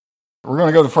We're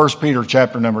going to go to 1 Peter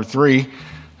chapter number 3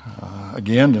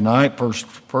 again tonight.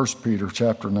 1 Peter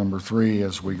chapter number 3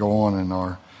 as we go on in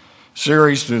our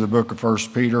series through the book of 1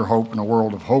 Peter, Hope in a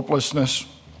World of Hopelessness.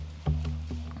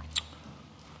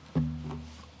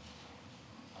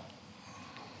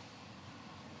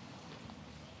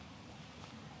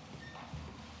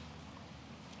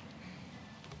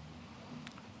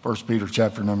 First Peter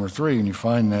chapter number 3, and you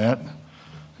find that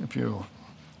if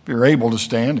you're able to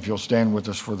stand, if you'll stand with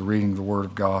us for the reading of the Word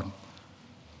of God.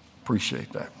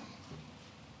 Appreciate that.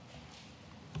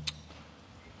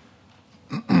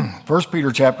 1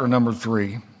 Peter chapter number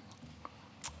 3.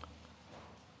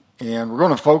 And we're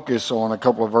going to focus on a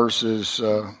couple of verses.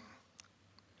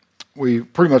 We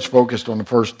pretty much focused on the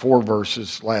first 4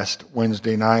 verses last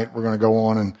Wednesday night. We're going to go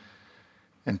on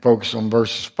and focus on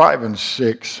verses 5 and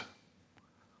 6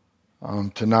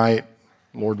 tonight,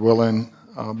 Lord willing.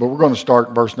 But we're going to start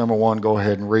in verse number 1. Go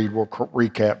ahead and read. We'll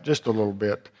recap just a little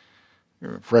bit,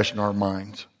 freshen our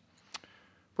minds.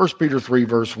 1 Peter 3,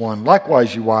 verse 1.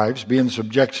 Likewise, you wives, be in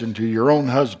subjection to your own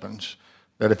husbands,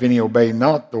 that if any obey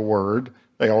not the word,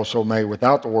 they also may,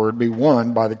 without the word, be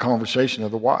won by the conversation of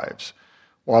the wives,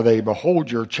 while they behold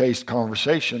your chaste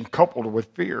conversation coupled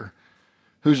with fear,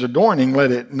 whose adorning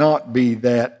let it not be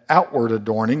that outward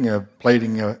adorning of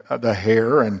plaiting the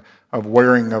hair and of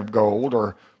wearing of gold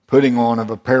or putting on of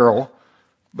apparel,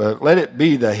 but let it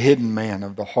be the hidden man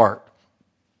of the heart,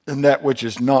 and that which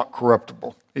is not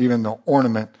corruptible, even the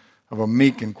ornament of a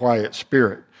meek and quiet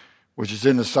spirit, which is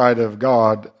in the sight of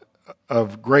God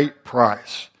of great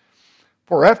price.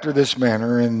 For after this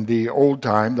manner in the old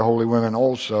time the holy women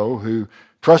also, who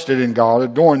trusted in God,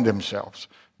 adorned themselves,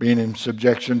 being in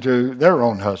subjection to their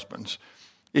own husbands,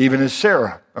 even as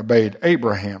Sarah obeyed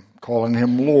Abraham, calling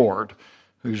him Lord,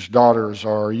 whose daughters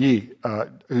ye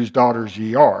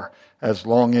are, as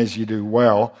long as ye do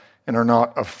well, and are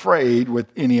not afraid with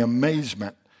any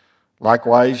amazement.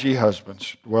 Likewise, ye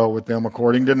husbands, dwell with them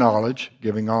according to knowledge,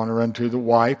 giving honor unto the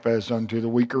wife as unto the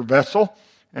weaker vessel,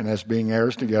 and as being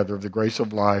heirs together of the grace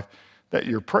of life, that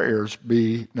your prayers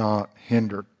be not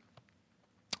hindered.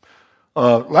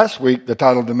 Last week, the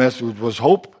title of the message was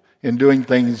Hope in Doing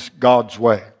Things God's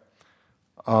Way.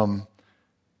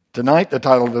 Tonight, the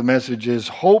title of the message is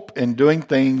Hope in Doing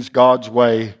Things God's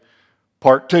Way,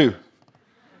 Part 2.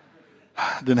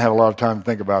 Didn't have a lot of time to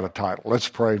think about a title. Let's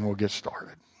pray and we'll get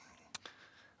started.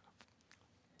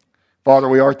 Father,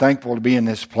 we are thankful to be in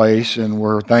this place, and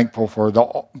we're thankful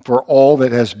for all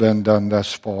that has been done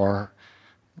thus far.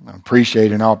 I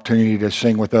appreciate an opportunity to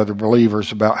sing with other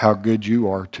believers about how good you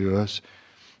are to us.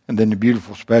 And then the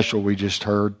beautiful special we just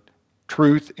heard,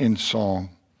 Truth in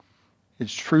Song.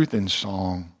 It's truth in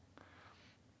song.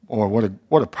 Boy,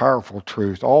 what a powerful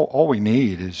truth. All we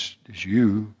need is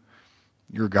you,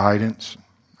 your guidance,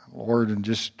 Lord, and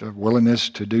just a willingness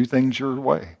to do things your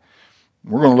way.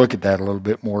 We're going to look at that a little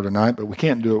bit more tonight, but we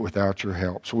can't do it without your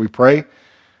help. So we pray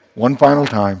one final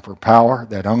time for power,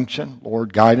 that unction,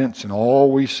 Lord, guidance in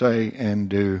all we say and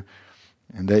do,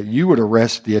 and that you would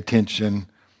arrest the attention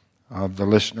of the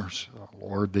listeners,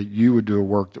 Lord, that you would do a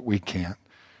work that we can't.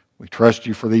 We trust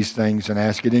you for these things and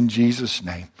ask it in Jesus'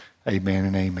 name. Amen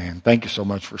and amen. Thank you so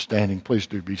much for standing. Please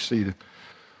do be seated.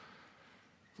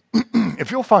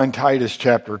 If you'll find Titus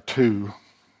chapter 2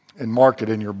 and mark it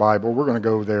in your Bible, we're going to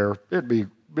go there. It'd be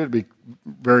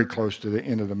very close to the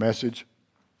end of the message.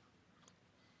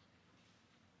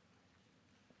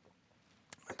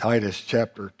 Titus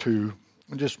chapter 2,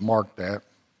 and just mark that.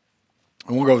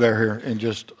 And we'll go there here in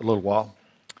just a little while.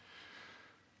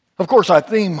 Of course, our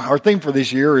theme for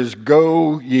this year is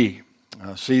Go Ye.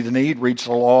 See the need, reach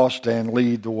the lost, and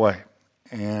lead the way.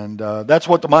 And that's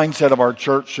what the mindset of our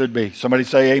church should be. Somebody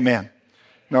say amen.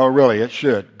 No, really, it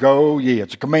should. Go ye.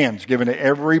 It's a command. It's given to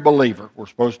every believer. We're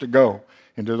supposed to go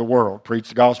into the world, preach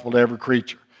the gospel to every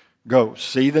creature. Go.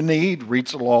 See the need,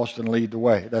 reach the lost, and lead the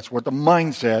way. That's what the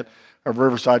mindset of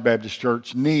Riverside Baptist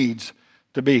Church needs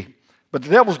to be. But the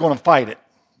devil's going to fight it.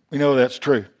 We know that's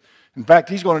true. In fact,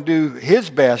 he's going to do his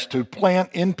best to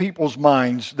plant in people's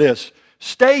minds this: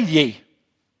 stay ye.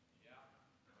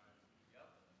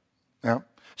 Now,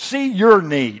 see your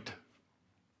need.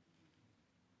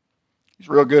 He's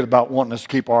real good about wanting us to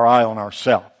keep our eye on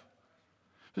ourselves.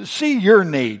 See your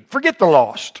need. Forget the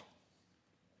lost.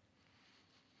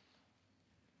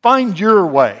 Find your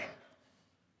way.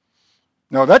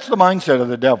 No, that's the mindset of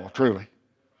the devil, truly.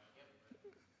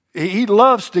 He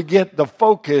loves to get the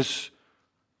focus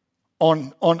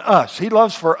on us. He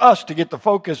loves for us to get the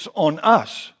focus on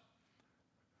us.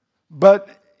 But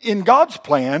in God's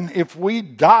plan, if we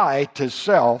die to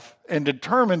self and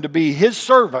determine to be His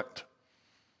servant,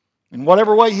 in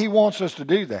whatever way He wants us to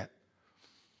do that,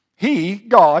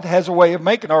 God, has a way of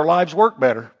making our lives work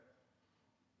better.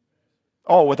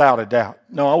 Oh, without a doubt.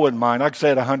 No, I wouldn't mind. I could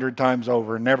say it 100 times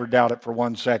over and never doubt it for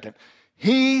 1 second.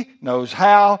 He knows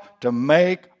how to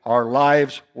make our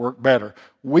lives work better.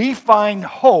 We find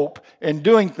hope in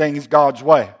doing things God's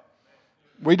way.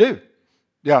 We do.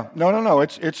 Yeah, no.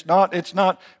 It's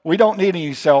not. We don't need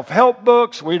any self-help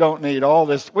books. We don't need all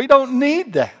this. We don't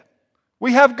need that.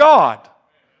 We have God.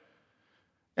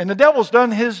 And the devil's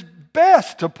done his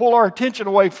best to pull our attention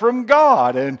away from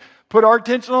God and put our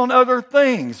attention on other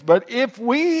things. But if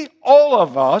we, all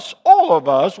of us,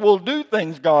 will do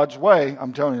things God's way,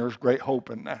 I'm telling you, there's great hope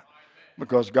in that.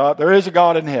 Because there is a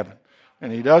God in heaven,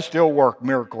 and He does still work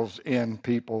miracles in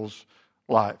people's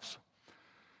lives.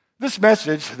 This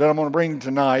message that I'm going to bring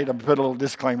tonight, I'm going to put a little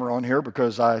disclaimer on here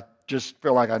because I just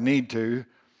feel like I need to.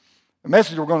 The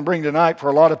message we're going to bring tonight for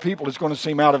a lot of people is going to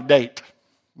seem out of date. It's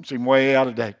going to seem way out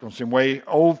of date. It's going to seem way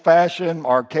old-fashioned,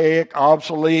 archaic,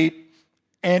 obsolete,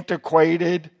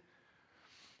 antiquated.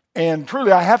 And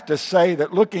truly, I have to say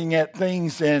that looking at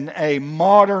things in a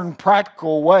modern,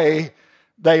 practical way,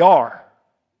 they are.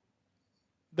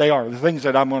 They are. The things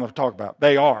that I'm going to talk about,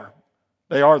 they are.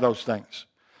 They are those things.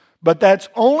 But that's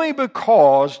only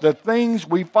because the things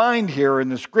we find here in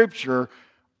the Scripture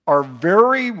are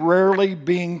very rarely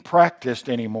being practiced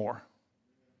anymore.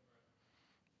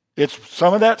 It's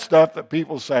some of that stuff that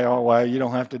people say, oh, well, you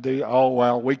don't have to do, oh,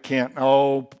 well, we can't,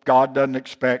 oh, God doesn't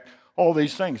expect, all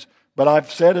these things. But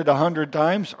I've said it 100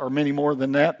 times, or many more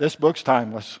than that, this book's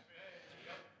timeless.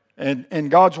 And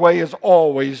God's way is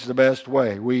always the best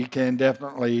way. We can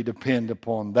definitely depend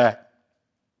upon that.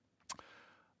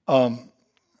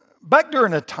 Back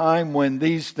during a time when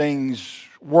these things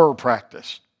were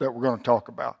practiced that we're going to talk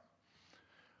about,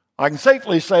 I can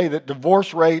safely say that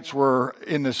divorce rates were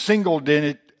in the single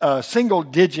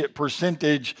digit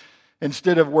percentage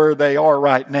instead of where they are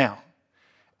right now.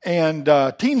 And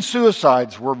teen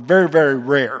suicides were very, very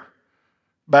rare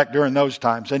back during those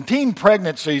times. And teen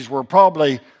pregnancies were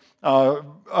probably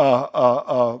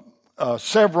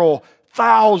several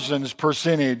thousands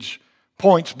percentage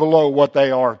points below what they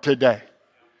are today.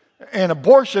 And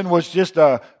abortion was just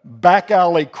a back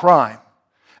alley crime.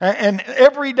 And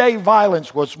everyday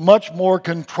violence was much more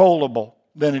controllable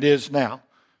than it is now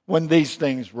when these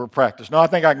things were practiced. Now, I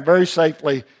think I can very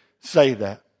safely say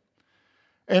that.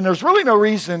 And there's really no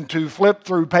reason to flip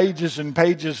through pages and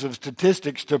pages of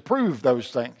statistics to prove those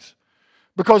things.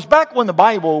 Because back when the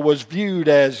Bible was viewed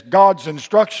as God's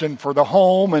instruction for the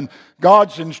home and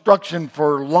God's instruction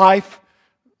for life,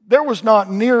 there was not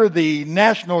near the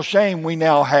national shame we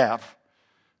now have.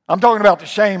 I'm talking about the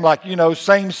shame like,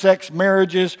 same-sex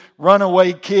marriages,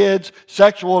 runaway kids,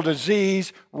 sexual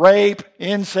disease, rape,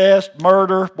 incest,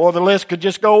 murder. Boy, the list could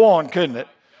just go on, couldn't it?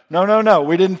 No.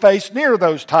 We didn't face near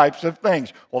those types of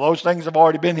things. Well, those things have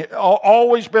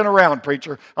always been around,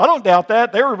 preacher. I don't doubt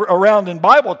that. They were around in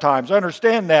Bible times. I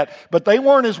understand that. But they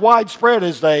weren't as widespread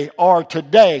as they are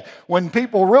today when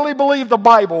people really believed the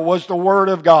Bible was the Word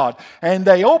of God. And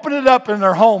they opened it up in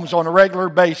their homes on a regular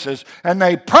basis. And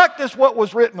they practiced what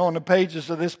was written on the pages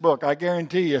of this book. I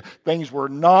guarantee you things were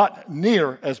not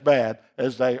near as bad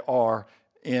as they are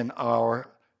in our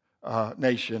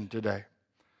nation today.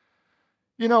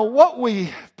 What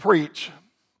we preach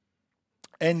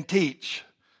and teach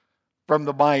from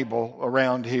the Bible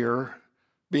around here,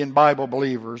 being Bible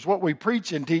believers, what we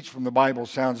preach and teach from the Bible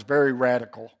sounds very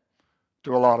radical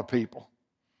to a lot of people.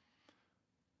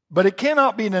 But it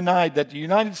cannot be denied that the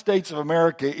United States of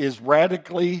America is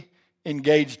radically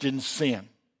engaged in sin.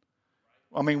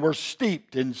 I mean, we're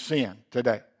steeped in sin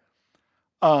today.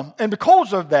 And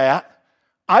because of that,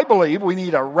 I believe we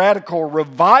need a radical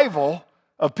revival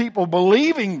of people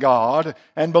believing God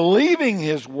and believing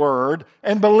His Word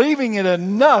and believing it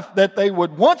enough that they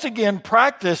would once again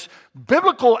practice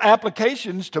biblical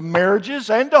applications to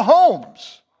marriages and to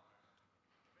homes.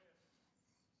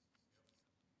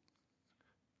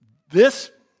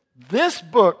 This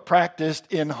book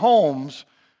practiced in homes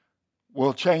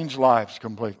will change lives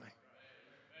completely.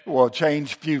 Will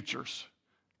change futures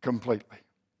completely.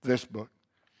 This book.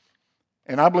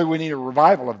 And I believe we need a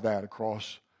revival of that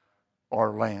across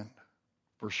our land,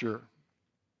 for sure.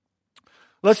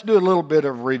 Let's do a little bit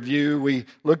of review. We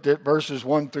looked at verses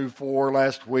 1 through 4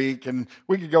 last week, and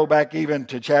we could go back even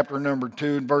to chapter number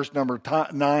 2 and verse number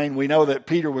 9. We know that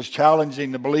Peter was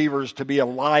challenging the believers to be a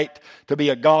light, to be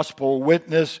a gospel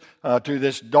witness to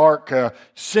this dark,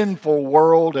 sinful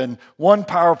world. And one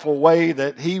powerful way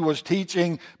that he was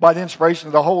teaching by the inspiration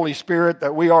of the Holy Spirit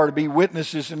that we are to be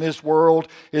witnesses in this world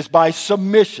is by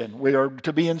submission. We are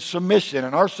to be in submission,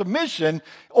 and our submission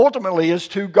ultimately is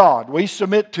to God. We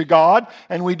submit to God,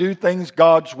 and we do things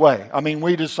God's way. I mean,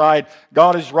 we decide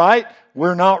God is right,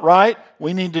 we're not right,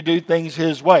 we need to do things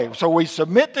His way. So we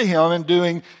submit to Him in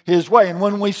doing His way. And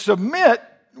when we submit,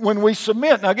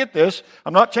 now get this,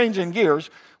 I'm not changing gears,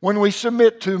 when we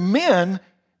submit to men,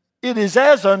 it is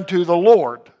as unto the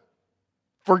Lord,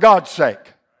 for God's sake.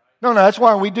 No, that's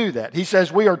why we do that. He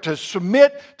says we are to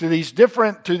submit to these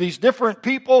different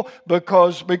people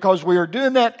because we are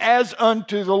doing that as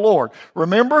unto the Lord.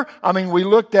 Remember, we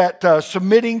looked at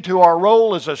submitting to our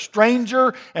role as a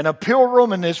stranger and a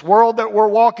pilgrim in this world that we're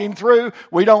walking through.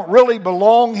 We don't really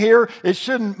belong here. It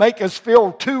shouldn't make us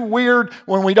feel too weird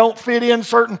when we don't fit in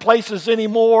certain places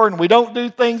anymore, and we don't do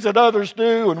things that others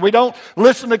do, and we don't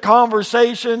listen to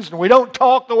conversations, and we don't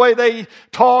talk the way they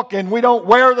talk, and we don't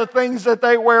wear the things that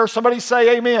they wear. Somebody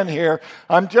say amen here.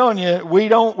 I'm telling you, we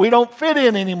don't fit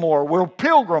in anymore. We're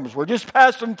pilgrims. We're just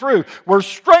passing through. We're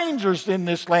strangers in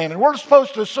this land, and we're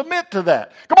supposed to submit to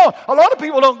that. Come on, a lot of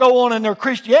people don't go on in their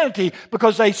Christianity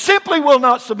because they simply will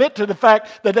not submit to the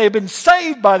fact that they've been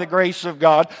saved by the grace of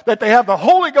God, that they have the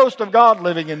Holy Ghost of God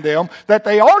living in them, that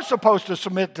they are supposed to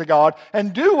submit to God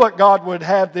and do what God would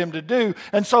have them to do.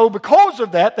 And so because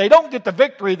of that, they don't get the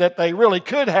victory that they really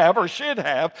could have or should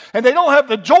have, and they don't have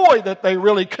the joy that they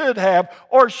really could have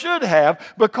or should have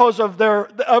because of their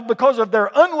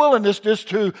unwillingness just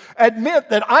to admit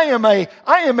that I'm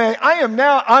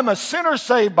a sinner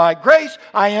saved by grace.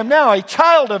 I am now a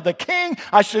child of the King.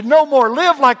 I should no more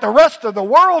live like the rest of the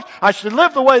world. I should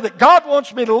live the way that God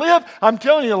wants me to live. I'm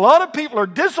telling you, a lot of people are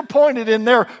disappointed in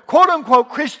their quote-unquote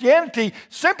Christianity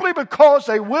simply because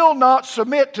they will not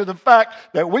submit to the fact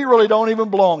that we really don't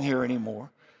even belong here anymore.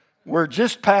 We're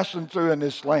just passing through in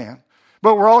this land.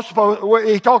 But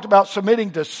he talked about submitting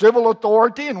to civil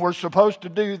authority, and we're supposed to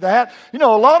do that. You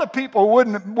know, a lot of people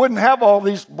wouldn't have all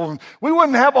these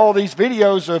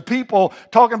videos of people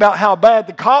talking about how bad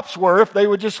the cops were if they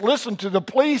would just listen to the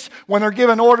police when they're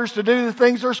given orders to do the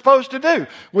things they're supposed to do.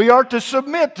 We are to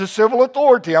submit to civil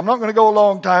authority. I'm not going to go a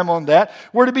long time on that.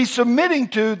 We're to be submitting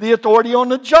to the authority on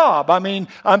the job. I mean,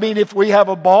 if we have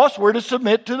a boss, we're to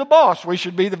submit to the boss. We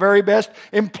should be the very best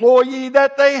employee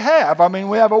that they have.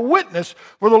 We have a witness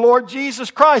for the Lord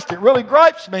Jesus Christ. It really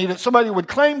gripes me that somebody would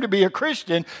claim to be a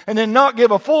Christian and then not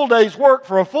give a full day's work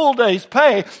for a full day's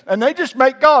pay, and they just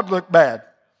make God look bad.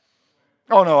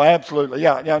 Oh, no, absolutely.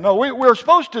 No, we're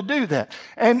supposed to do that.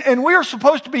 And we're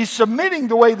supposed to be submitting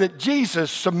the way that Jesus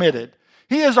submitted.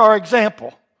 He is our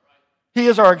example. He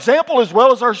is our example as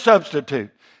well as our substitute.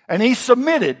 And He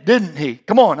submitted, didn't He?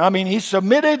 Come on. He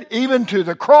submitted even to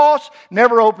the cross,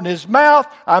 never opened His mouth.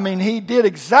 He did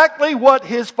exactly what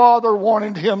His Father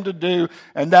wanted Him to do,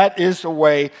 and that is the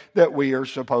way that we are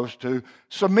supposed to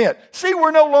submit. See,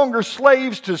 we're no longer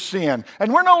slaves to sin,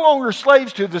 and we're no longer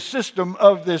slaves to the system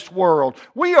of this world.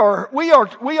 We are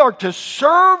to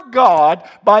serve God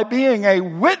by being a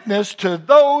witness to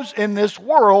those in this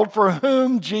world for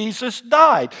whom Jesus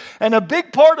died. And a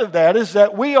big part of that is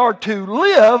that we are to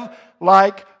live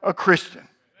like a Christian.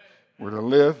 We're to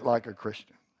live like a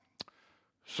Christian.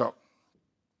 So,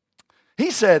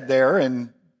 he said there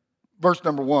in verse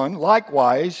number 1,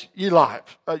 likewise, ye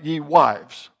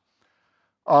wives.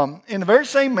 In the very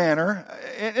same manner,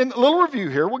 and a little review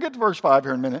here, we'll get to verse 5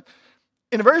 here in a minute.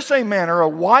 In the very same manner, a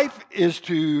wife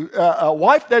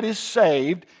that is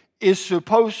saved is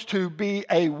supposed to be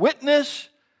a witness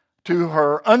to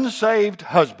her unsaved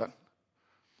husband.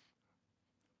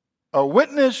 A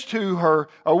witness to her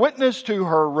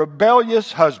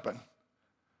rebellious husband.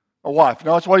 A wife.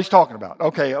 No, that's what he's talking about.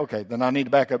 Okay, then I need to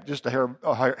back up just a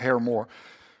hair more.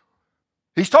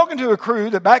 He's talking to a crew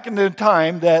that back in the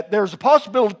time that there's a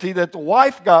possibility that the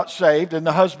wife got saved and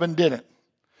the husband didn't.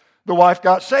 The wife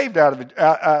got saved out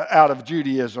of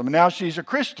Judaism, and now she's a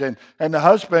Christian, and the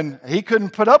husband, he couldn't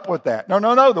put up with that.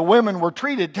 No, the women were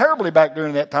treated terribly back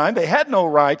during that time. They had no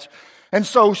rights, and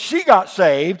so she got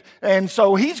saved, and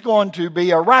so he's going to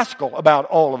be a rascal about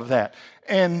all of that.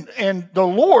 And the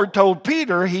Lord told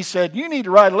Peter, He said, you need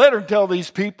to write a letter and tell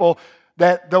these people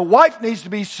that the wife needs to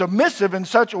be submissive in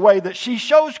such a way that she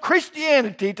shows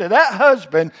Christianity to that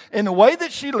husband in the way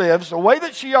that she lives, the way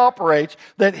that she operates,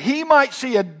 that he might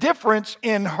see a difference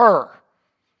in her.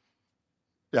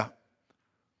 Yeah.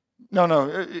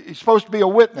 No, he's supposed to be a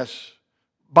witness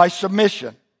by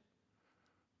submission.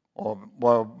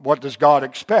 Well, what does God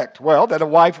expect? Well, that a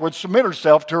wife would submit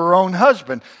herself to her own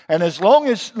husband. And as long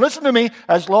as, listen to me,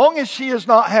 as long as she is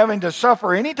not having to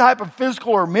suffer any type of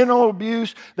physical or mental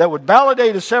abuse that would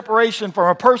validate a separation from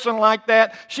a person like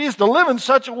that, she is to live in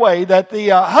such a way that the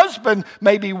husband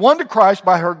may be won to Christ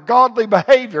by her godly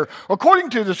behavior.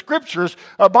 According to the Scriptures,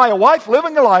 by a wife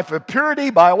living a life of purity,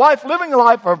 by a wife living a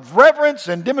life of reverence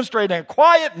and demonstrating a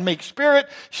quiet and meek spirit,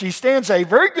 she stands a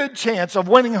very good chance of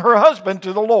winning her husband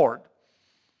to the Lord.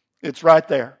 It's right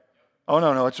there. Oh,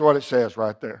 no, it's what it says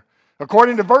right there.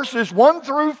 According to verses 1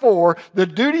 through 4, the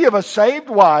duty of a saved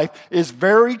wife is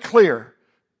very clear.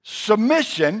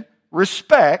 Submission,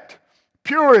 respect,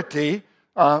 purity,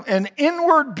 and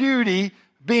inward beauty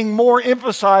being more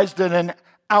emphasized than an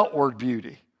outward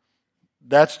beauty.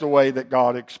 That's the way that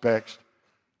God expects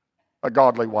a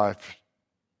godly wife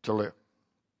to live.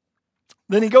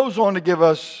 Then he goes on to give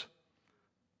us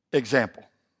example.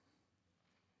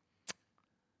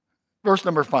 Verse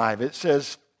number 5, it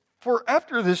says, "For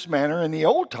after this manner in the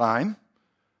old time,"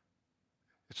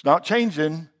 it's not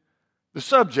changing the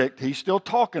subject, he's still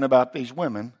talking about these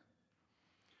women.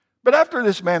 "But after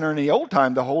this manner in the old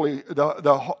time, the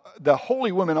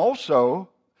holy women also,"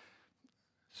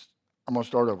 I'm going to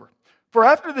start over. "For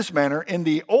after this manner in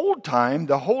the old time,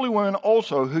 the holy women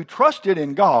also who trusted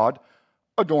in God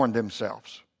adorned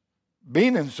themselves,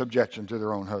 being in subjection to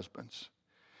their own husbands.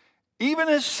 Even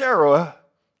as Sarah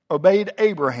obeyed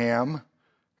Abraham,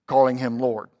 calling him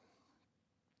Lord."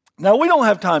 Now, we don't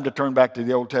have time to turn back to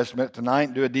the Old Testament tonight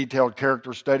and do a detailed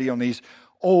character study on these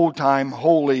old-time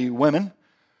holy women.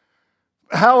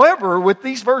 However, with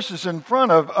these verses in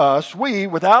front of us, we,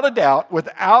 without a doubt,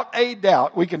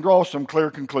 we can draw some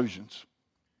clear conclusions.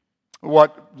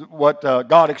 What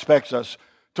God expects us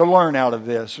to learn out of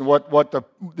this, and what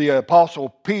the Apostle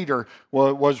Peter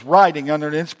was writing under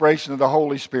the inspiration of the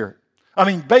Holy Spirit. I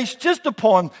mean, based just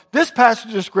upon this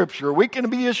passage of Scripture, we can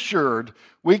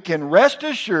rest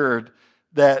assured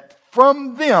that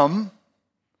from them,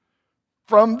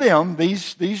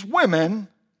 these women,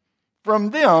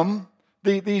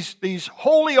 these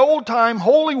holy old-time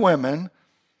holy women,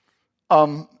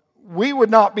 we would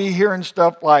not be hearing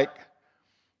stuff like,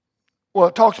 well,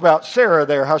 it talks about Sarah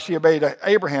there, how she obeyed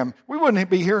Abraham. We wouldn't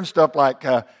be hearing stuff like,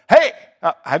 "Hey,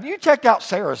 have you checked out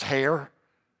Sarah's hair?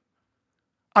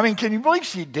 I mean, can you believe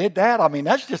she did that? I mean,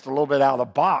 that's just a little bit out of the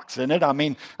box, isn't it? I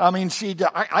mean,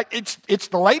 it's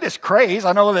the latest craze.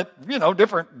 I know that,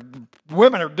 different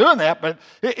women are doing that, but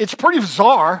it's pretty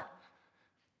bizarre.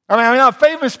 I mean,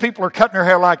 famous people are cutting their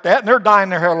hair like that, and they're dyeing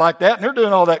their hair like that, and they're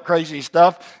doing all that crazy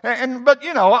stuff. But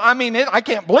I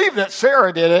can't believe that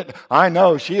Sarah did it. I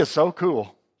know, she is so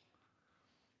cool.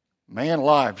 Man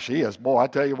alive, she is. Boy, I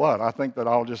tell you what, I think that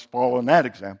I'll just follow in that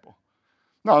example.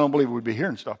 No, I don't believe we'd be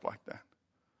hearing stuff like that.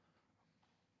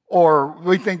 Or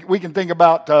we can think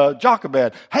about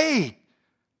Jochebed. "Hey,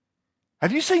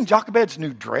 have you seen Jochebed's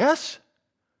new dress?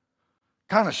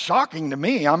 Kind of shocking to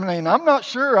me. I mean, I'm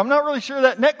not really sure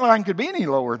that neckline could be any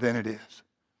lower than it is.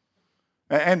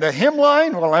 And the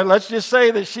hemline, well, let's just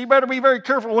say that she better be very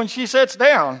careful when she sits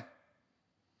down.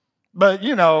 But,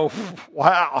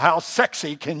 wow, how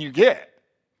sexy can you get?"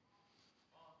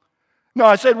 No,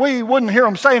 I said we wouldn't hear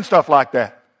them saying stuff like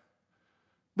that.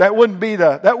 That wouldn't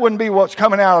be what's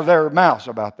coming out of their mouths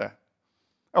about that.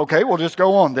 Okay, we'll just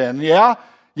go on then. Yeah.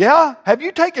 Have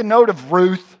you taken note of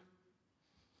Ruth?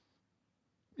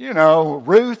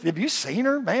 Ruth, have you seen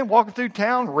her? Man, walking through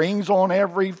town, rings on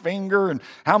every finger, and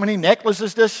how many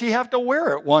necklaces does she have to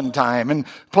wear at one time? And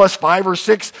plus 5 or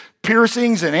 6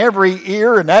 piercings in every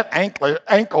ear, and that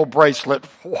ankle bracelet.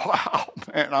 Wow,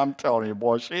 man, I'm telling you,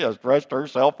 boy, she has dressed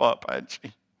herself up, hasn't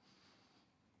she?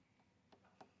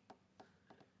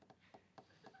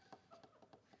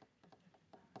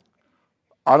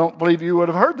 I don't believe you would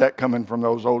have heard that coming from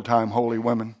those old-time holy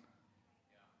women.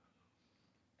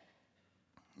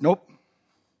 Nope.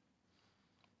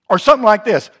 Or something like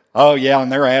this. "Oh, yeah,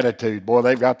 and their attitude. Boy,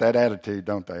 they've got that attitude,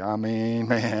 don't they? I mean,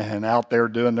 man, out there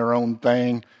doing their own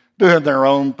thing, pursuing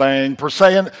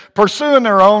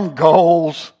their own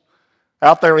goals,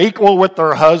 out there equal with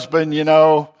their husband,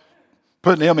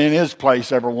 putting him in his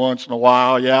place every once in a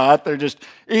while. Yeah, out there just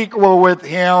equal with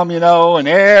him, in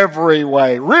every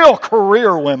way. Real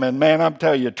career women, man, I'm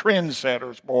telling you,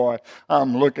 trendsetters, boy.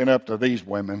 I'm looking up to these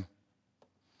women."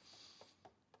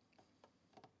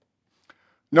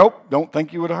 Nope, don't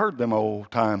think you would have heard them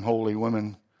old-time holy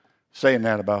women saying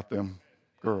that about them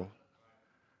girls.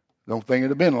 Don't think it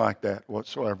would have been like that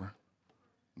whatsoever.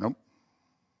 Nope.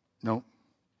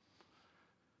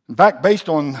 In fact, based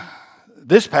on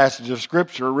this passage of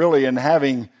Scripture, really, and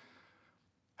having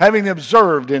Having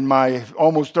observed in my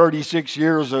almost 36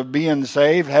 years of being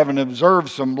saved, having observed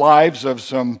some lives of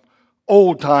some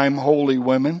old-time holy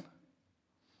women,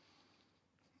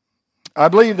 I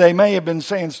believe they may have been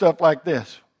saying stuff like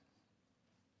this.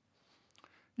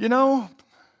 You know,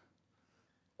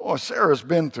 Sarah's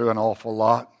been through an awful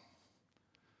lot.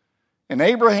 And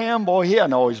Abraham, boy, he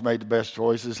hasn't always made the best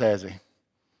choices, has he?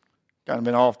 Kind of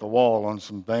been off the wall on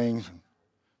some things.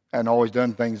 Hadn't always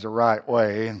done things the right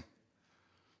way. And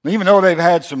even though they've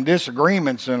had some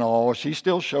disagreements and all, she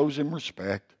still shows him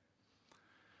respect.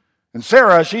 And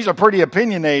Sarah, she's a pretty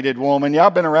opinionated woman. Yeah,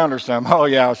 I've been around her some. Oh,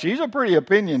 yeah, she's a pretty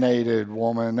opinionated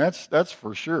woman. That's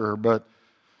for sure.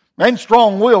 And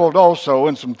strong-willed also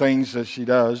in some things that she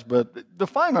does. But the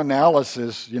fine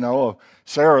analysis, of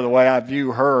Sarah, the way I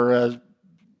view her as,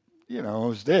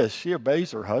 is this. She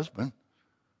obeys her husband.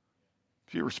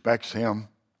 She respects him.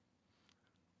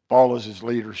 Follows his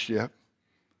leadership.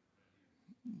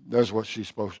 Does what she's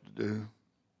supposed to do.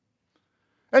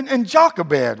 And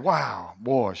Jochebed, wow,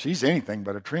 boy, she's anything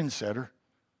but a trendsetter.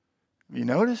 You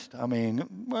noticed?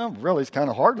 Really, it's kind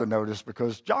of hard to notice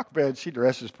because Jochebed, she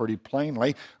dresses pretty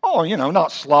plainly. Oh,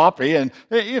 not sloppy and,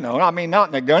 not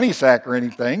in a gunny sack or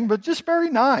anything, but just very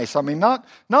nice.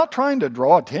 Not trying to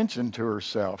draw attention to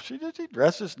herself. She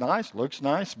dresses nice, looks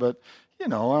nice, but,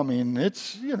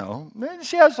 it's,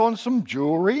 she has on some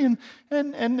jewelry but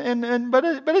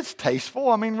it's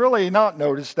tasteful. Really not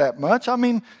noticed that much. I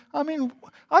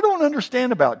don't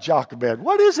understand about Jochebed.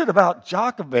 What is it about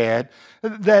Jochebed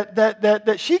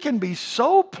that she can be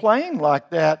so plain like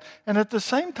that and at the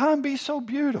same time be so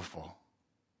beautiful?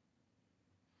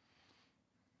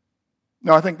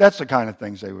 No, I think that's the kind of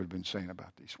things they would have been saying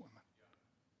about these women.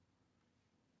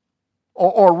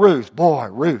 Or Ruth. Boy,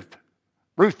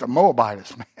 Ruth the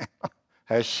Moabitess, man.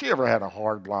 Has she ever had a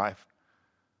hard life?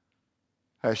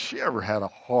 Has she ever had a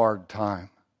hard time?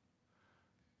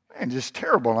 Man, just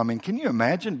terrible. Can you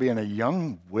imagine being a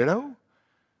young widow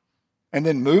and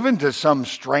then moving to some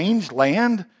strange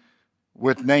land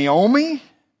with Naomi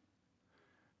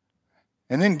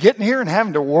and then getting here and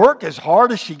having to work as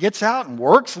hard as she gets out and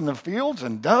works in the fields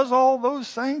and does all those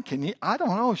things? I don't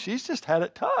know. She's just had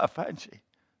it tough, hasn't she?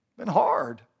 Been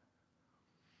hard.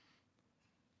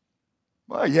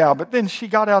 Well, yeah, but then she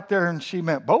got out there and she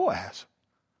met Boaz.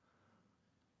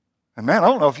 And man, I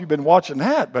don't know if you've been watching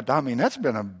that, but that's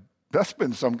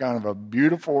been some kind of a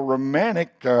beautiful romantic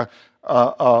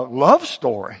love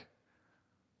story.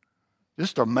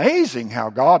 Just amazing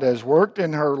how God has worked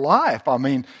in her life.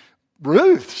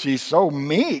 Ruth, she's so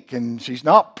meek and she's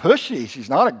not pushy, she's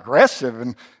not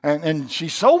aggressive, and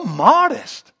she's so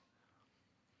modest.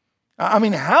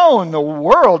 How in the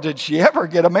world did she ever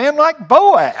get a man like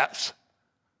Boaz?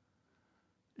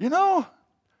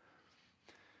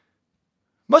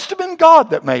 Must have been God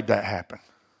that made that happen.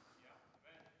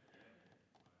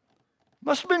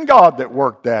 Must have been God that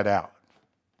worked that out.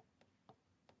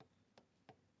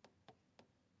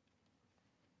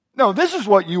 No, this is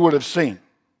what you would have seen.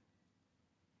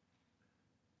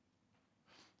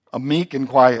 A meek and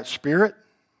quiet spirit.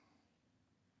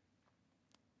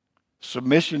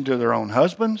 Submission to their own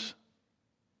husbands.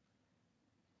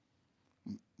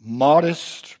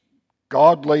 Modest,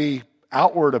 godly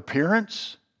outward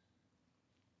appearance.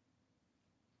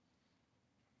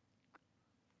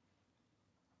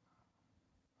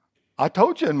 I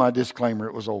told you in my disclaimer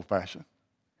it was old-fashioned.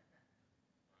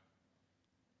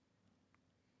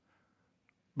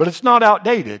 But it's not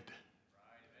outdated.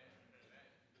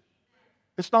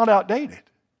 It's not outdated.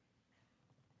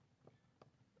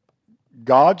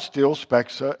 God still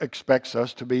expects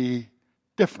us to be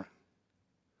different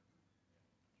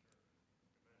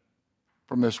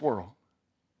from this world.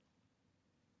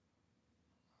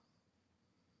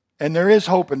 And there is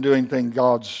hope in doing things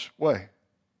God's way.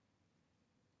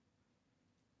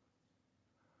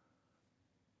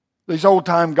 These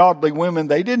old-time godly women,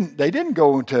 they didn't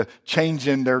go into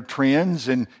changing their trends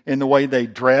in the way they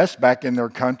dressed back in their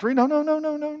country.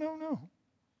 No.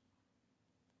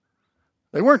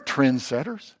 They weren't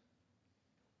trendsetters.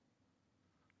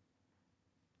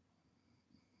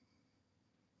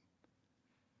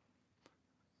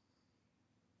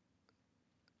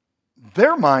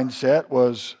 Their mindset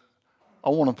was, I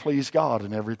want to please God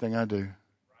in everything I do.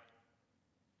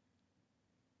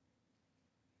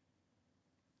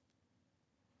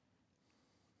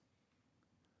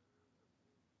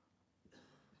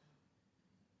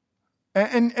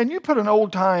 And you put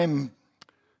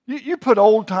you put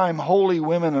old time holy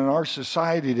women in our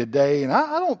society today, and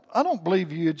I don't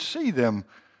believe you'd see them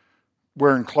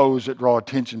wearing clothes that draw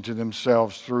attention to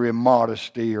themselves through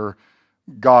immodesty or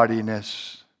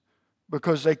gaudiness,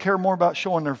 because they care more about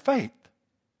showing their faith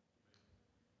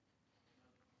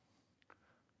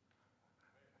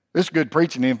This is good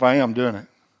preaching if I am doing it.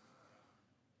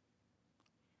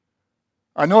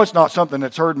 I know it's not something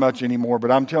that's heard much anymore,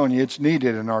 but I'm telling you, it's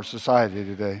needed in our society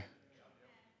today.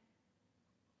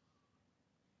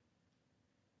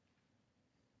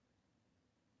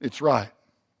 It's right.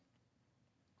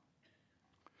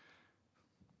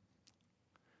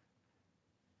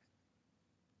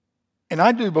 And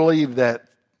I do believe that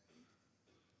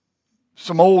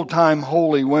some old-time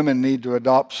holy women need to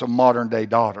adopt some modern-day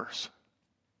daughters.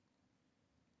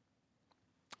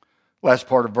 Last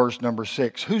part of verse number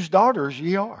 6. Whose daughters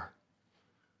ye are,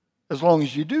 as long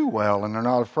as you do well and are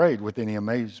not afraid with any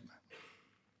amazement.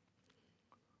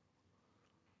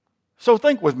 So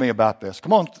think with me about this.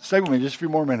 Come on, stay with me just a few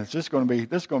more minutes. This is going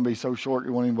to be so short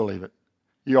you won't even believe it.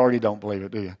 You already don't believe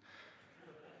it, do you?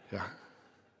 Yeah.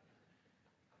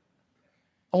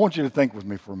 I want you to think with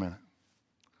me for a minute.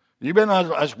 You've been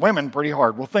as women pretty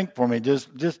hard. Well, think for me. Just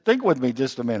think with me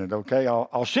just a minute, okay?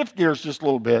 I'll shift gears just a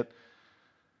little bit.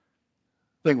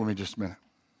 Think with me just a minute.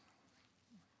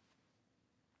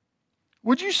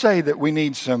 Would you say that we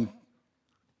need some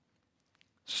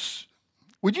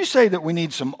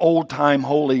old-time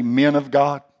holy men of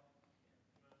God?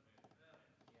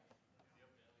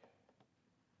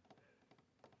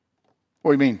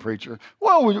 What do you mean, preacher?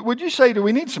 Well, would you say, do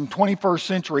we need some 21st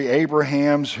century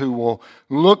Abrahams who will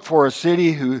look for a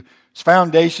city whose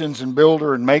foundations and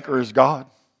builder and maker is God?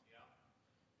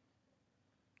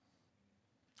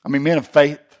 I mean, men of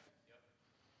faith.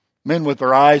 Men with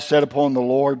their eyes set upon the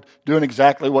Lord, doing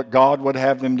exactly what God would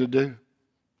have them to do.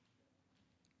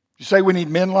 You say we need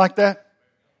men like that?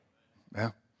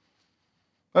 Yeah.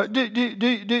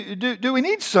 Do we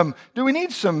need some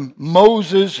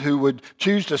Moses who would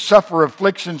choose to suffer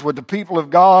afflictions with the people of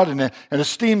God and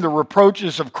esteem the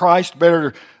reproaches of Christ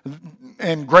better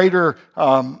and greater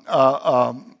than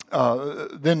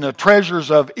the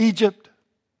treasures of Egypt?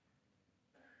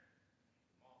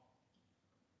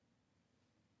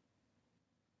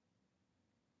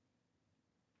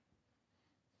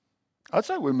 I'd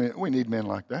say we need men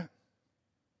like that.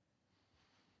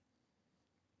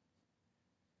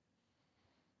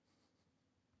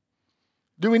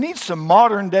 Do we need some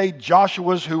modern day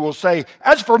Joshuas who will say,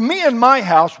 as for me and my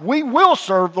house, we will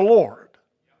serve the Lord?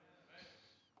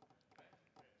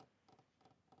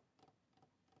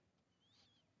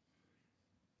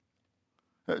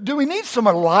 Do we need some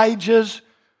Elijahs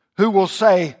who will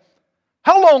say,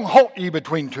 how long halt ye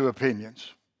between two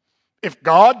opinions? If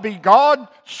God be God,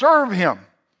 serve him.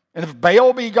 And if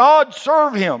Baal be God,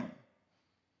 serve him.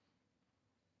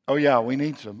 Oh yeah, we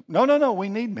need some. No, we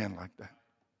need men like that.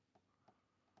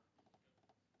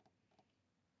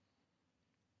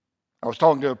 I was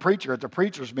talking to a preacher at the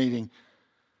preacher's meeting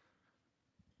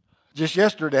just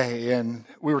yesterday, and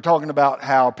we were talking about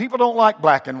how people don't like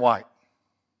black and white.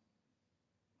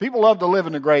 People love to live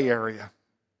in the gray area.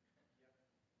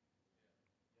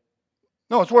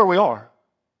 No, it's where we are.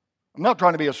 I'm not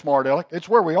trying to be a smart aleck. It's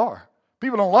where we are.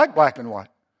 People don't like black and white.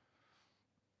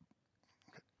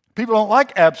 People don't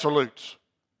like absolutes.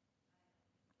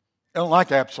 They don't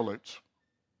like absolutes.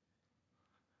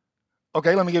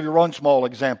 Okay, let me give you one small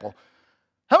example.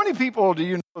 How many people do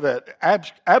you know that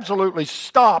absolutely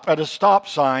stop at a stop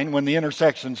sign when the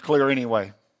intersection's clear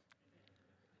anyway?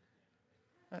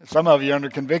 Some of you are under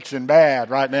conviction bad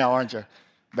right now, aren't you?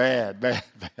 Bad.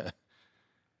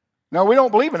 No, we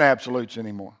don't believe in absolutes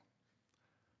anymore.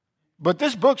 But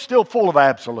this book's still full of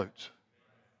absolutes.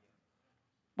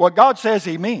 What God says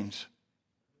he means.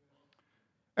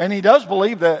 And he does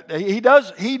believe that, he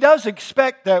does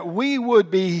expect that we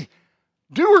would be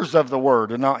doers of the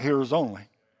word and not hearers only.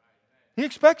 He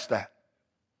expects that.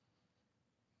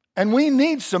 And we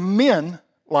need some men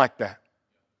like that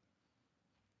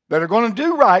are going to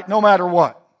do right no matter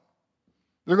what.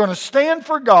 They're going to stand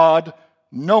for God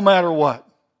no matter what.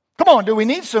 Come on, do we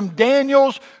need some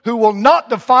Daniels who will not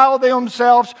defile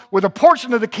themselves with a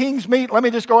portion of the king's meat? Let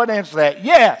me just go ahead and answer that.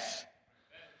 Yes.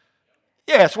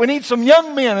 Yes, we need some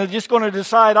young men who are just going to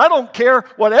decide, I don't care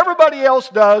what everybody else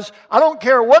does. I don't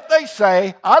care what they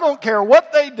say. I don't care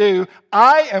what they do.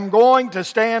 I am going to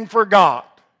stand for God.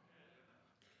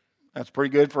 That's pretty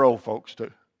good for old folks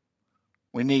too.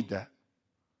 We need that.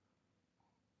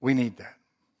 We need that.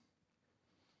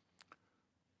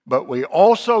 But we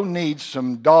also need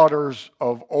some daughters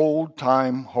of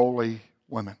old-time holy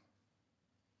women.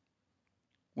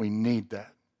 We need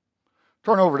that.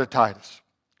 Turn over to Titus.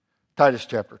 Titus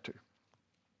chapter 2.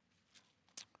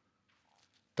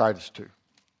 Titus 2.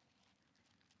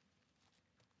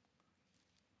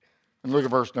 And look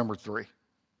at verse number 3.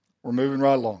 We're moving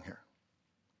right along here.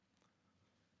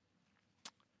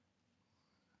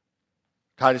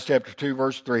 Titus chapter 2,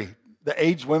 verse 3. the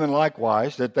aged women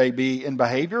likewise, that they be in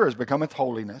behavior as becometh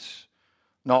holiness,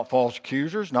 not false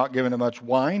accusers, not given to much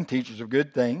wine, teachers of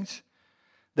good things,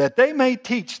 that they may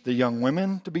teach the young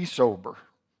women to be sober,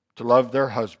 to love their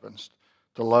husbands,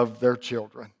 to love their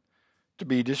children, to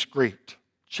be discreet,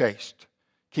 chaste,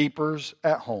 keepers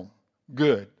at home,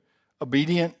 good,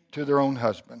 obedient to their own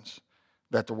husbands,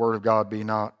 that the word of God be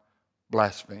not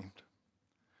blasphemed.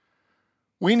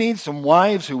 We need some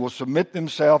wives who will submit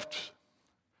themselves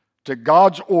to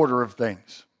God's order of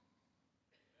things.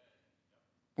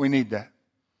 We need that.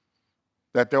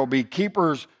 That they'll be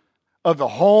keepers of the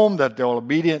home, that they'll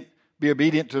be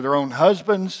obedient to their own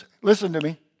husbands. Listen to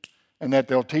me. And that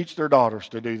they'll teach their daughters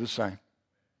to do the same.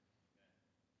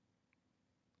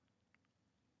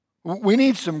 We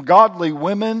need some godly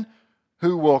women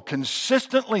who will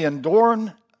consistently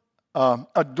adorn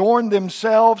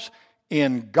themselves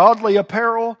in godly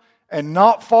apparel and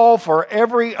not fall for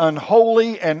every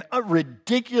unholy and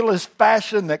ridiculous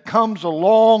fashion that comes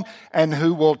along, and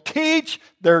who will teach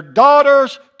their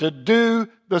daughters to do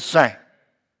the same.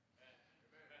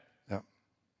 Yep.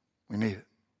 We need it.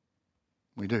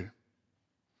 We do.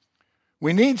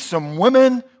 We need some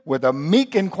women with a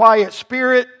meek and quiet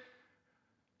spirit,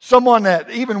 someone that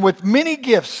even with many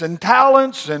gifts and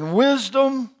talents and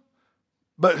wisdom,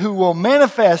 but who will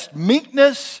manifest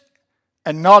meekness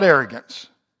and not arrogance,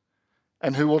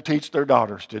 and who will teach their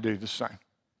daughters to do the same.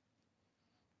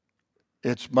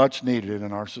 It's much needed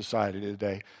in our society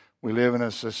today. We live in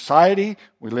a society,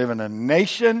 we live in a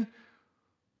nation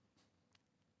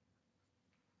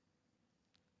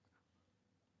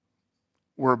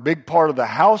where a big part of the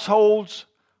households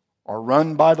are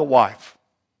run by the wife.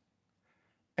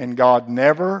 And God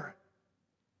never,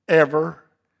 ever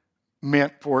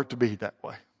meant for it to be that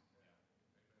way.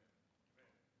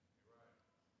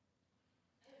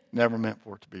 Never meant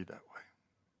for it to be that way.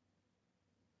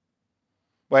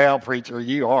 Well, preacher,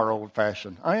 you are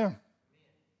old-fashioned. I am.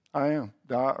 I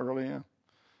really am.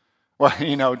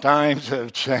 Well, times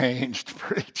have changed,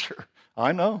 preacher.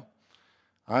 I know.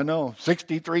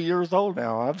 63 years old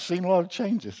now. I've seen a lot of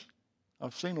changes.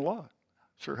 I've seen a lot.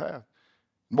 Sure have.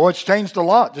 Boy, it's changed a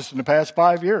lot just in the past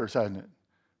 5 years, hasn't it?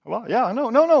 A lot. Yeah, I know.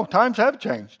 No. Times have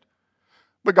changed.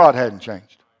 But God hadn't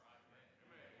changed.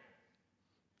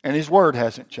 And His Word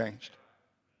hasn't changed.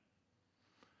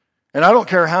 And I don't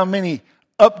care how many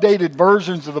updated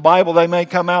versions of the Bible they may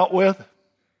come out with.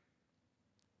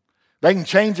 They can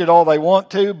change it all they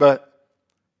want to, but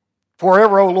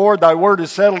forever, O Lord, Thy Word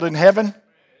is settled in heaven.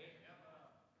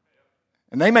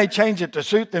 And they may change it to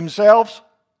suit themselves,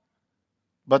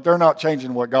 but they're not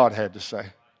changing what God had to say.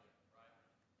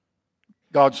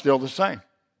 God's still the same.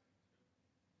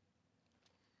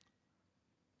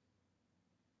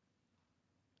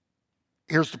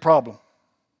 Here's the problem.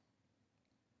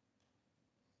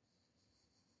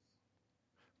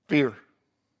 Fear.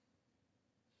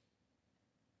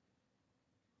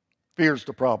 Fear's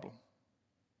the problem.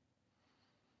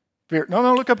 Fear.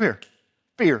 No, look up here.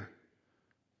 Fear.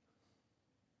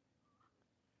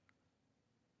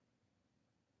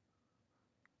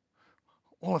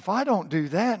 Well, if I don't do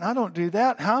that and I don't do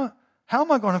that, how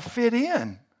am I going to fit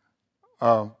in?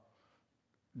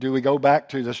 Do we go back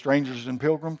to the strangers and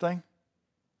pilgrim thing?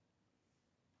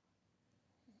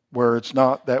 Where it's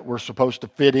not that we're supposed to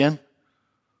fit in?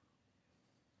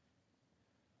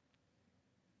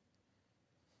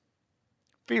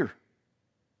 Fear.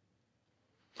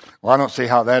 Well, I don't see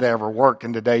how that ever worked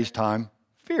in today's time.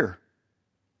 Fear.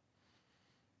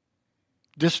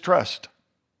 Distrust.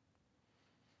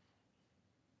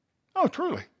 Oh,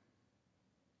 truly.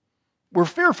 We're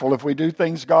fearful if we do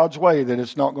things God's way that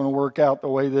it's not going to work out the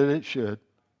way that it should.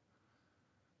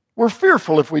 We're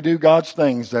fearful if we do God's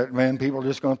things that, people are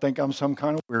just going to think I'm some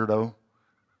kind of weirdo.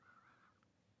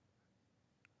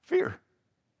 Fear.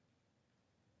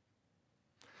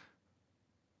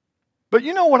 But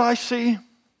you know what I see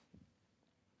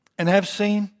and have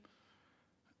seen?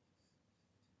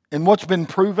 And what's been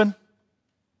proven?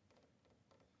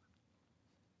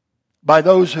 By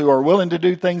those who are willing to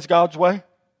do things God's way?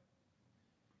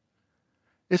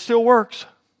 It still works.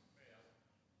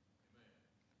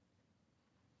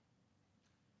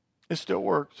 It still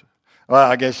works. Well,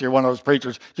 I guess you're one of those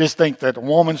preachers. Just think that a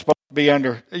woman's supposed to be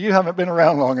under. You haven't been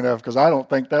around long enough, because I don't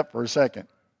think that for a second.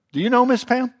 Do you know Miss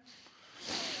Pam?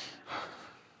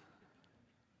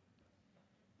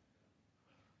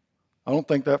 I don't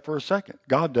think that for a second.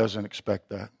 God doesn't expect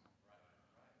that.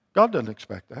 God doesn't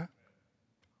expect that.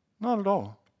 Not at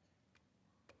all.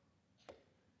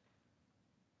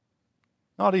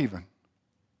 Not even.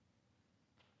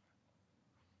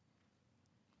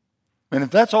 And if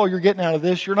that's all you're getting out of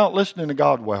this, you're not listening to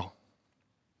God well.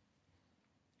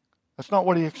 That's not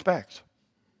what He expects.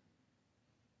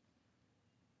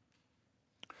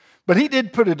 But He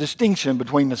did put a distinction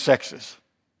between the sexes.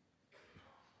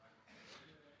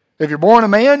 If you're born a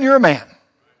man, you're a man.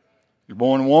 If you're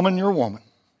born a woman, you're a woman.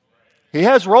 He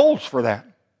has roles for that.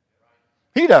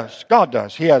 He does. God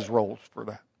does. He has roles for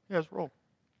that. He has roles.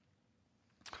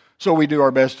 So we do our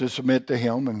best to submit to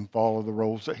Him and follow the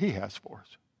roles that He has for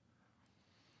us.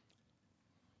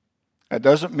 That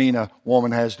doesn't mean a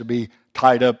woman has to be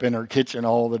tied up in her kitchen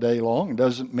all the day long. It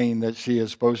doesn't mean that she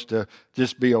is supposed to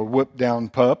just be a whipped down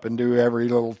pup and do every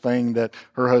little thing that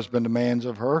her husband demands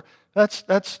of her. That's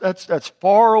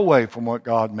far away from what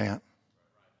God meant.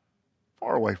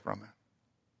 Far away from it.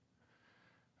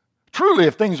 Truly,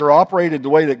 if things are operated the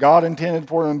way that God intended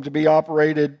for them to be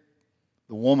operated,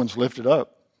 the woman's lifted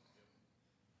up.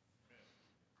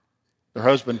 Her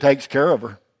husband takes care of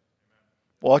her,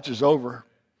 watches over her,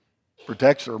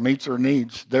 protects her, meets her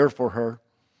needs, there for her,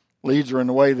 leads her in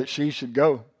the way that she should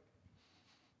go.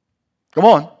 Come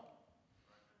on.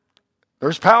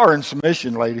 There's power in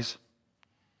submission, ladies.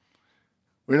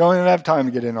 We don't even have time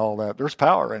to get into all that. There's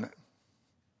power in it.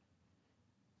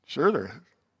 Sure there is.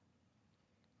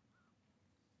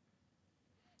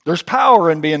 There's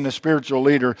power in being the spiritual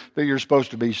leader that you're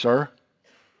supposed to be, sir.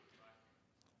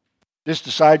 Just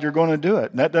decide you're going to do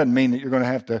it. And that doesn't mean that you're going to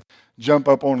have to jump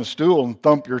up on a stool and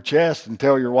thump your chest and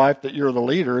tell your wife that you're the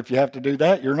leader. If you have to do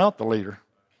that, you're not the leader.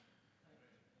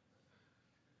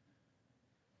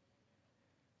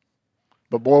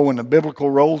 But boy, when the biblical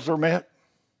roles are met,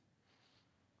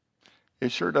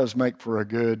 it sure does make for a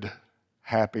good,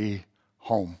 happy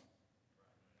home.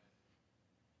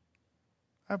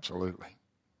 Absolutely.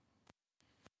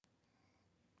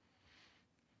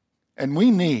 And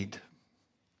we need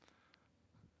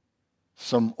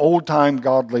some old-time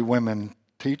godly women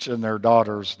teaching their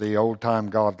daughters the old-time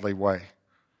godly way,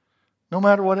 no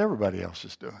matter what everybody else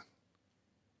is doing.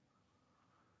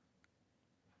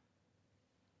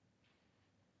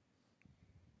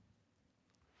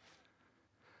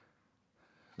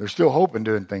 There's still hope in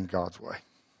doing things God's way.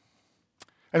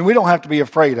 And we don't have to be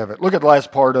afraid of it. Look at the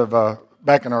last part of,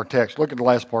 back in our text, look at the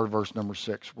last part of verse number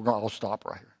 6. I'll stop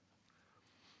right here.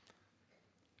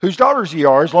 Whose daughters ye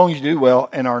are, as long as you do well,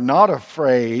 and are not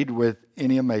afraid with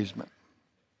any amazement.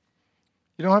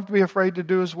 You don't have to be afraid to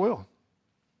do His will.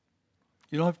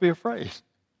 You don't have to be afraid.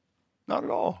 Not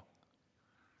at all.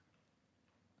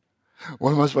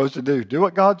 What am I supposed to do? Do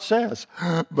what God says.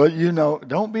 But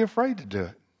don't be afraid to do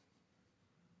it.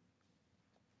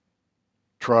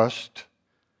 Trust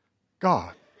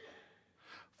God.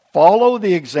 Follow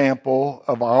the example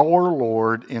of our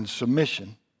Lord in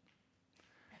submission.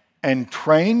 And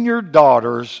train your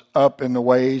daughters up in the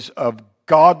ways of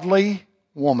godly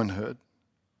womanhood.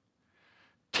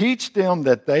 Teach them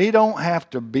that they don't have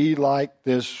to be like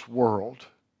this world.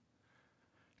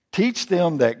 Teach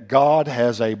them that God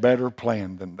has a better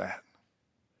plan than that.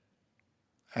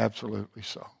 Absolutely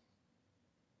so.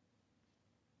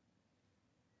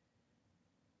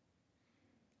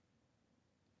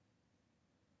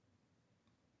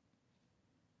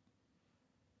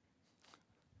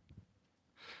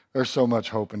 There's so much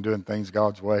hope in doing things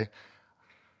God's way.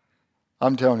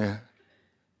 I'm telling you,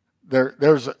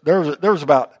 there's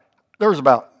about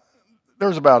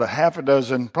a half a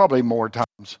dozen, probably more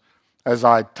times, as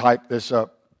I type this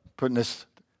up, putting this.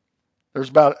 There's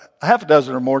about a half a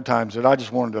dozen or more times that I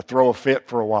just wanted to throw a fit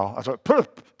for a while. I thought,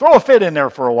 throw a fit in there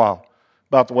for a while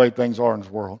about the way things are in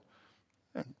this world.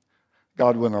 And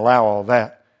God wouldn't allow all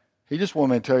that. He just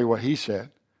wanted me to tell you what He said.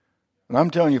 And I'm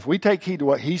telling you, if we take heed to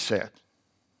what He said,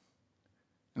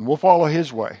 and we'll follow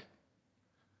His way,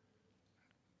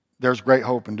 there's great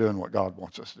hope in doing what God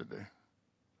wants us to do.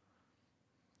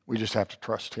 We just have to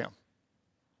trust Him.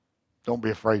 Don't be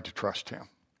afraid to trust Him.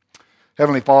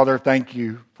 Heavenly Father, thank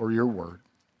you for your word.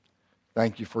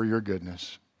 Thank you for your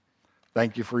goodness.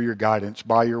 Thank you for your guidance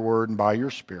by your word and by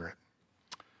your Spirit.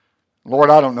 Lord,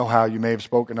 I don't know how you may have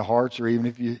spoken to hearts, or even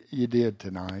if you did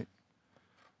tonight.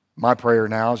 My prayer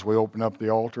now as we open up the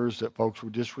altars that folks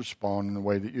would just respond in the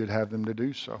way that you'd have them to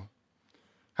do so.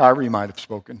 However you might have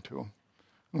spoken to them.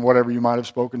 And whatever you might have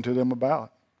spoken to them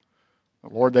about.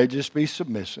 But Lord, they just be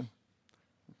submissive,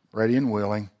 ready and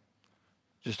willing,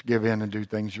 just to give in and do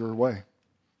things your way.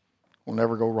 We'll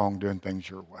never go wrong doing things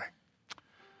your way.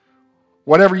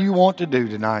 Whatever you want to do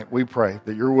tonight, we pray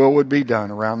that your will would be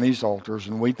done around these altars.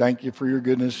 And we thank you for your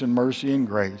goodness and mercy and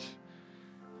grace.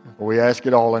 We ask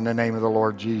it all in the name of the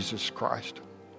Lord Jesus Christ.